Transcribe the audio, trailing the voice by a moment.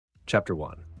Chapter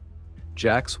 1.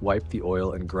 Jax wiped the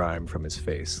oil and grime from his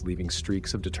face, leaving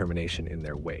streaks of determination in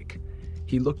their wake.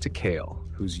 He looked to Cael,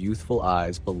 whose youthful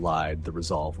eyes belied the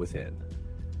resolve within.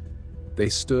 They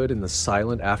stood in the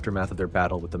silent aftermath of their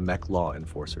battle with the Mech Law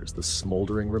Enforcers, the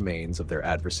smoldering remains of their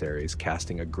adversaries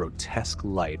casting a grotesque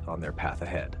light on their path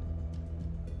ahead.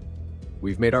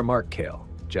 "We've made our mark, Cael,"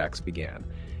 Jax began,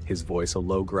 his voice a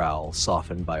low growl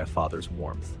softened by a father's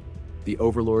warmth. "The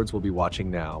Overlords will be watching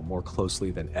now, more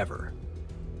closely than ever."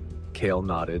 Cael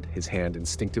nodded, his hand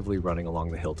instinctively running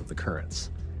along the hilt of the currents.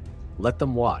 "Let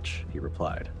them watch," he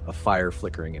replied, a fire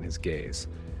flickering in his gaze.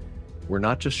 "We're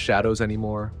not just shadows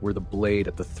anymore, we're the blade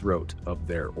at the throat of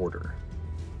their order."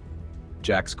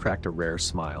 Jax cracked a rare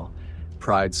smile,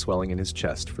 pride swelling in his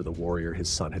chest for the warrior his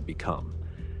son had become.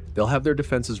 "They'll have their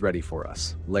defenses ready for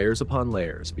us, layers upon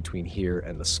layers between here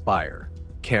and the Spire.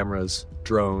 Cameras,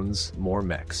 drones, more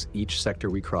mechs. Each sector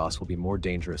we cross will be more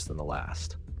dangerous than the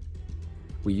last."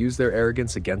 "We use their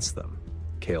arrogance against them,"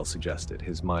 Cael suggested,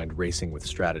 his mind racing with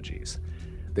strategies.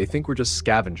 "They think we're just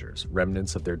scavengers,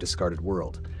 remnants of their discarded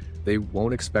world. They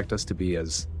won't expect us to be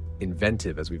as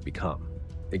inventive as we've become."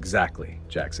 "Exactly,"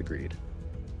 Jax agreed.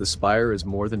 "The Spire is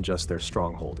more than just their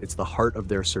stronghold. It's the heart of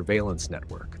their surveillance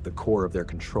network, the core of their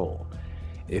control.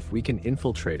 If we can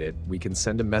infiltrate it, we can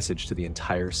send a message to the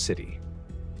entire city."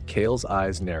 Cael's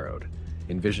eyes narrowed,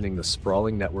 envisioning the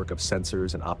sprawling network of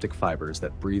sensors and optic fibers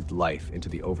that breathed life into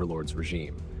the Overlords'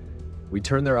 regime. "We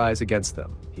turn their eyes against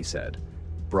them," he said.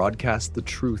 "Broadcast the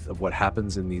truth of what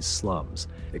happens in these slums,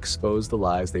 expose the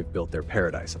lies they've built their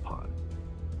paradise upon."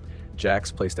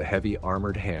 Jax placed a heavy,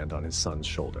 armored hand on his son's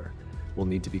shoulder. "We'll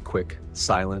need to be quick,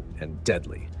 silent, and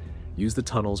deadly. Use the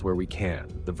tunnels where we can,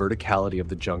 the verticality of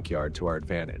the junkyard to our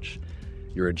advantage.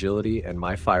 Your agility and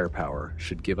my firepower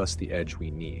should give us the edge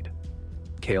we need."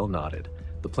 Cael nodded,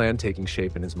 the plan taking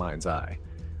shape in his mind's eye.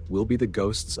 "We'll be the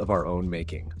ghosts of our own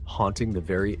making, haunting the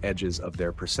very edges of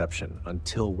their perception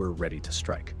until we're ready to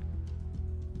strike."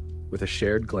 With a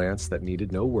shared glance that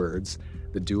needed no words,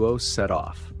 the duo set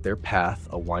off, their path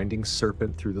a winding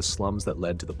serpent through the slums that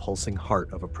led to the pulsing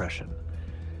heart of oppression.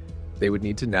 They would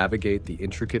need to navigate the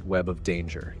intricate web of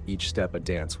danger, each step a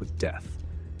dance with death.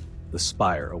 The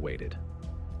Spire awaited.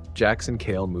 Jax and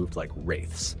Cael moved like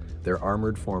wraiths, their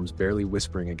armored forms barely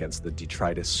whispering against the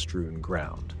detritus-strewn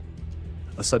ground.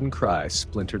 A sudden cry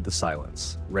splintered the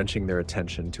silence, wrenching their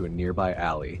attention to a nearby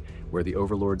alley where the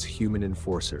Overlord's human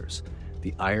enforcers,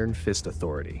 the Iron Fist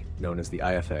Authority, known as the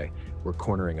IFA, were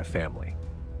cornering a family.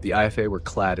 The IFA were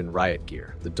clad in riot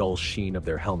gear, the dull sheen of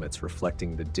their helmets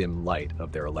reflecting the dim light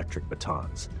of their electric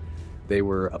batons. They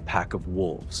were a pack of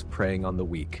wolves preying on the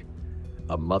weak.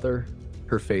 A mother,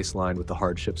 her face lined with the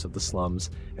hardships of the slums,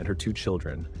 and her two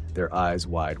children, their eyes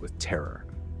wide with terror.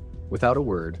 Without a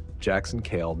word, Jax and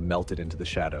Cael melted into the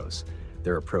shadows,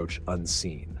 their approach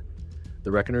unseen.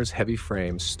 The Reckoner's heavy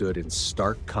frame stood in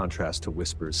stark contrast to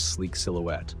Whisper's sleek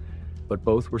silhouette, but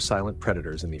both were silent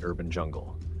predators in the urban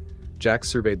jungle. Jax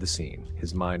surveyed the scene,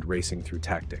 his mind racing through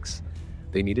tactics.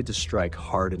 They needed to strike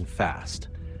hard and fast,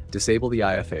 disable the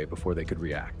IFA before they could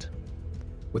react.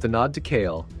 With a nod to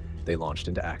Cael, they launched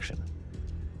into action.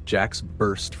 Jax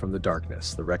burst from the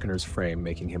darkness, the Reckoner's frame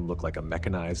making him look like a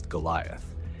mechanized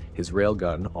Goliath. His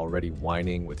railgun, already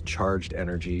whining with charged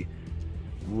energy,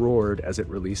 roared as it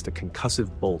released a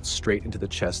concussive bolt straight into the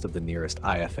chest of the nearest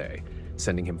IFA,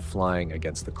 sending him flying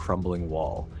against the crumbling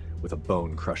wall with a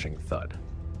bone-crushing thud.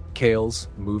 Cael's,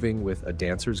 moving with a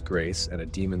dancer's grace and a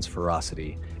demon's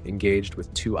ferocity, engaged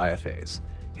with two IFAs.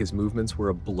 His movements were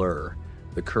a blur,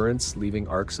 the currents leaving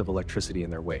arcs of electricity in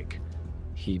their wake.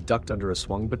 He ducked under a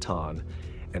swung baton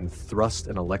and thrust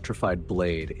an electrified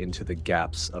blade into the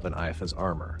gaps of an IFA's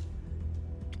armor.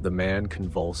 The man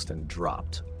convulsed and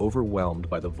dropped, overwhelmed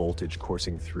by the voltage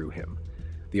coursing through him.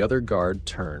 The other guard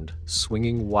turned,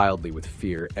 swinging wildly with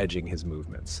fear edging his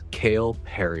movements. Cael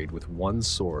parried with one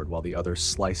sword while the other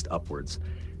sliced upwards,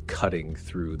 cutting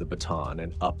through the baton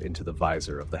and up into the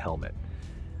visor of the helmet.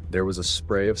 There was a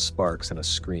spray of sparks and a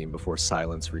scream before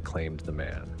silence reclaimed the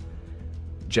man.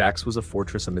 Jax was a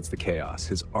fortress amidst the chaos,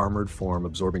 his armored form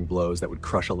absorbing blows that would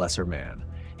crush a lesser man.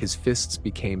 His fists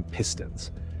became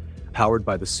pistons, powered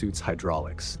by the suit's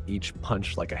hydraulics, each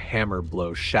punch like a hammer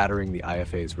blow shattering the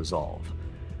IFA's resolve.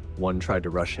 One tried to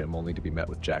rush him only to be met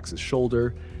with Jax's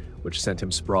shoulder, which sent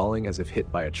him sprawling as if hit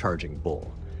by a charging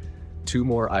bull. Two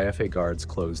more IFA guards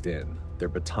closed in, their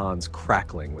batons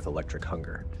crackling with electric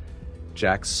hunger.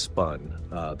 Jax spun,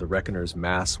 the Reckoner's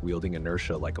mass wielding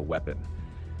inertia like a weapon.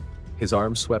 His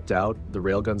arm swept out, the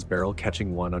railgun's barrel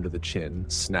catching one under the chin,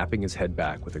 snapping his head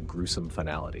back with a gruesome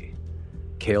finality.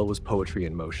 Cael was poetry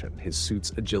in motion, his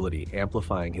suit's agility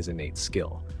amplifying his innate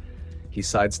skill. He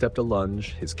sidestepped a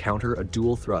lunge, his counter a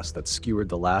dual thrust that skewered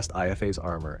the last IFA's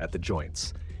armor at the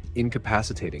joints,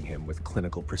 incapacitating him with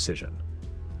clinical precision.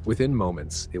 Within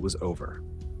moments, it was over.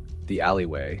 The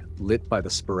alleyway, lit by the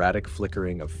sporadic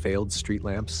flickering of failed street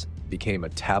lamps, became a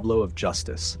tableau of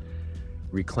justice,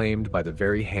 reclaimed by the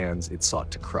very hands it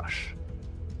sought to crush.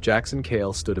 Jax and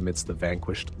Cael stood amidst the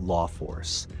vanquished law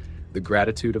force, the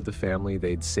gratitude of the family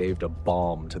they'd saved a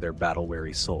balm to their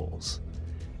battle-weary souls.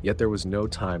 Yet there was no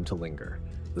time to linger.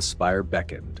 The Spire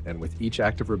beckoned, and with each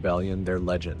act of rebellion, their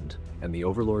legend, and the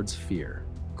Overlords' fear,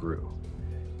 grew.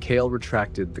 Cael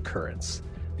retracted the currents,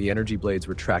 the energy blades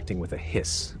retracting with a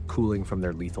hiss, cooling from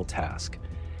their lethal task.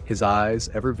 His eyes,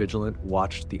 ever vigilant,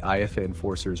 watched the IFA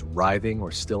enforcers writhing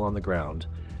or still on the ground,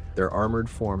 their armored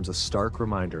forms a stark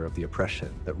reminder of the oppression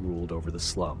that ruled over the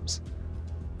slums.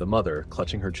 The mother,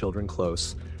 clutching her children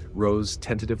close, rose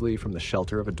tentatively from the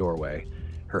shelter of a doorway,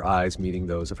 her eyes meeting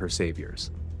those of her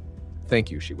saviors.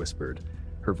 "Thank you," she whispered,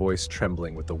 her voice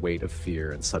trembling with the weight of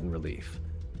fear and sudden relief.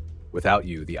 "Without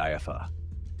you, the IFA."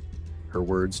 Her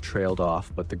words trailed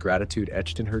off, but the gratitude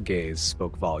etched in her gaze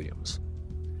spoke volumes.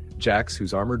 Jax,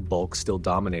 whose armored bulk still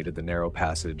dominated the narrow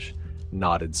passage,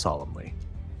 nodded solemnly.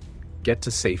 "Get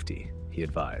to safety," he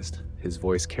advised, his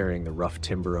voice carrying the rough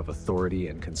timbre of authority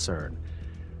and concern.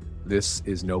 "This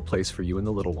is no place for you and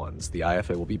the little ones. The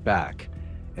IFA will be back,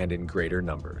 and in greater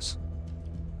numbers."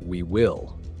 "We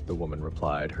will," the woman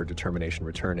replied, her determination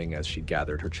returning as she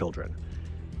gathered her children.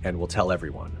 "And we'll tell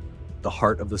everyone. The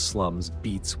heart of the slums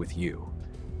beats with you.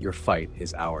 Your fight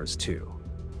is ours too."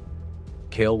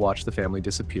 Cael watched the family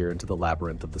disappear into the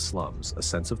labyrinth of the slums, a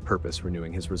sense of purpose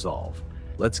renewing his resolve.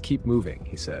 "Let's keep moving,"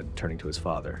 he said, turning to his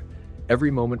father.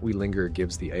 "Every moment we linger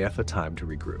gives the AFA time to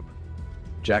regroup."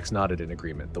 Jax nodded in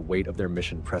agreement, the weight of their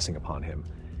mission pressing upon him.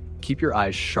 "Keep your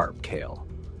eyes sharp, Cael.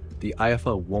 The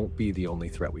IFA won't be the only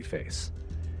threat we face."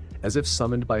 As if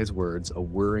summoned by his words, a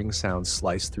whirring sound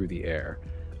sliced through the air.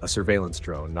 A surveillance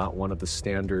drone, not one of the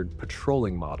standard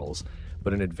patrolling models,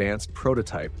 but an advanced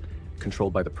prototype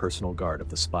controlled by the personal guard of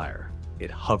the Spire. It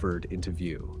hovered into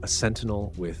view, a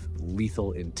sentinel with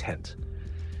lethal intent.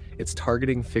 Its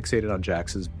targeting fixated on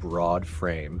Jax's broad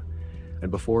frame, and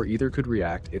before either could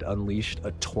react, it unleashed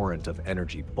a torrent of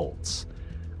energy bolts.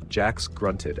 Jax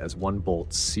grunted as one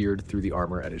bolt seared through the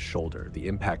armor at his shoulder, the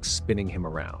impact spinning him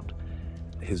around.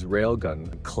 His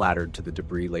railgun clattered to the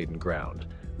debris-laden ground,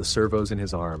 the servos in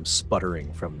his arm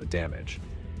sputtering from the damage.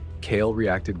 Cael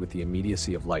reacted with the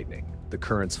immediacy of lightning, the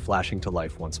currents flashing to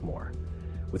life once more.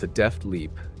 With a deft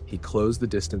leap, he closed the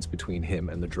distance between him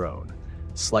and the drone,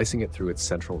 slicing it through its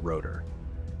central rotor.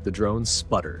 The drone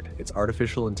sputtered, its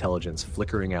artificial intelligence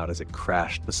flickering out as it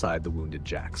crashed beside the wounded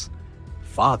Jax.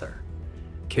 "Father!"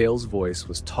 Cael's voice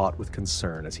was taut with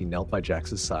concern as he knelt by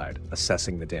Jax's side,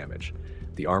 assessing the damage.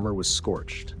 The armor was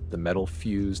scorched, the metal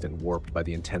fused and warped by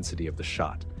the intensity of the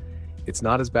shot. "It's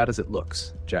not as bad as it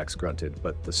looks," Jax grunted,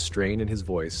 but the strain in his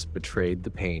voice betrayed the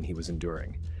pain he was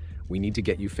enduring. "We need to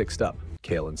get you fixed up,"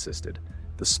 Cael insisted.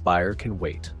 "The Spire can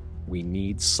wait. We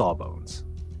need Sawbones."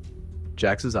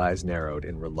 Jax's eyes narrowed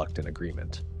in reluctant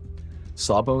agreement.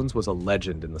 Sawbones was a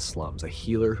legend in the slums, a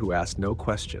healer who asked no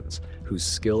questions, whose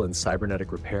skill in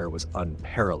cybernetic repair was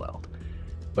unparalleled.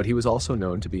 But he was also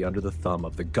known to be under the thumb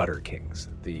of the Gutter Kings,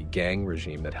 the gang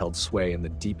regime that held sway in the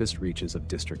deepest reaches of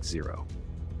District Zero.